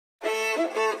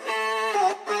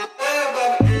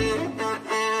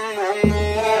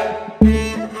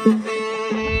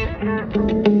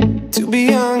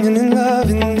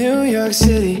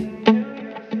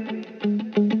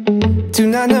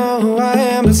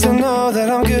still know that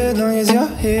I'm good long as you're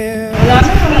here.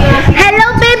 Hello,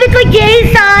 baby ko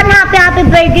Jason! Happy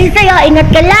birthday sa'yo!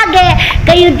 Ingat ka lagi!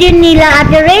 Kayo din nila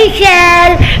Ate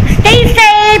Rachel! Stay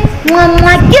safe!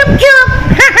 Mwah, chup chup!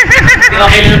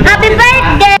 Happy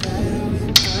birthday!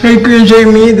 Hey Kuya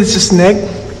Jamie, this is Nick.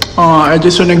 I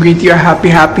just want to greet you a happy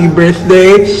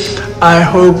birthday. I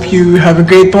hope you have a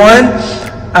great one.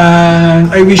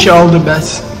 And I wish you all the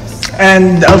best.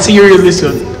 And I'll see you really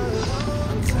soon.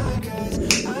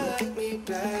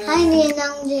 Hi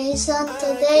Ninang Jason,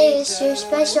 today is your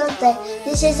special day.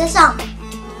 This is the song.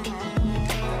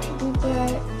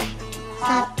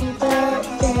 Happy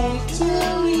birthday to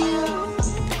you.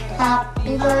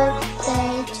 Happy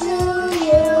birthday to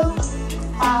you.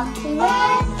 Happy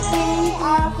birthday,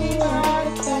 happy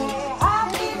birthday,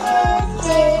 happy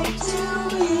birthday to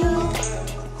you.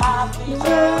 Happy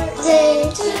birthday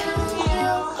to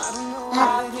you.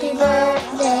 Happy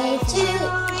birthday to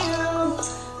you.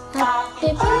 Happy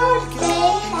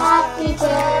birthday, happy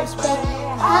birthday,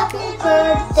 happy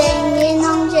birthday,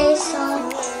 Ninong Jason.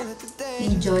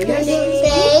 Enjoy your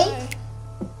day.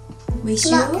 Wish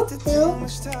you.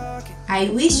 I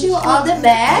wish you all the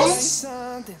best.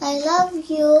 I love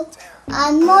you.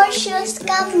 And more shows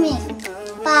coming.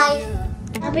 Bye.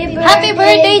 Happy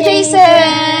birthday,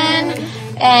 Jason!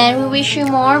 And we wish you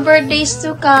more birthdays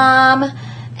to come.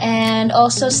 And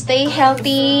also stay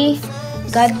healthy.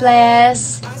 God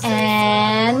bless.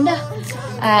 And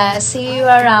see you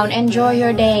around. Enjoy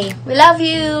your day. We love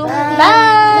you.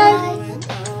 Bye.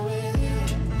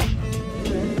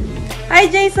 Hi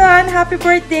Jason! Happy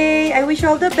birthday! I wish you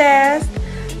all the best.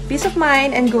 Peace of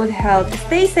mind and good health.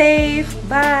 Stay safe.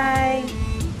 Bye.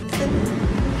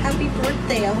 Happy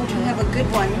birthday. I hope you have a good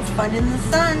one. Fun in the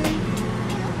sun.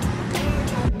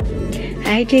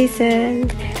 Hi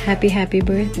Jason! Happy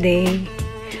birthday!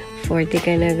 40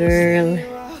 ka na, girl.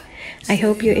 I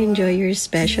hope you enjoy your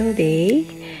special day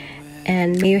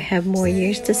and may you have more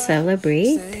years to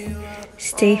celebrate.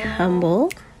 Stay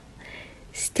humble,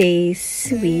 stay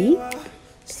sweet,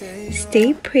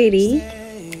 stay pretty,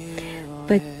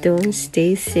 but don't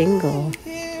stay single,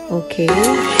 okay?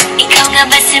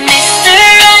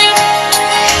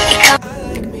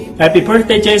 Happy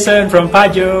birthday, Jason, from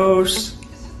Pajos!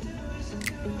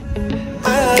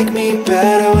 I like me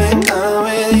better when I'm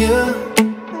with you.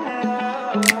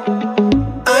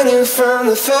 I knew from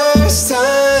the first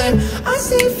time, I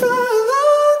see for a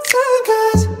long time,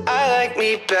 'cause I like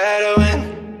me better when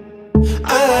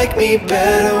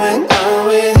I'm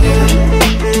with you.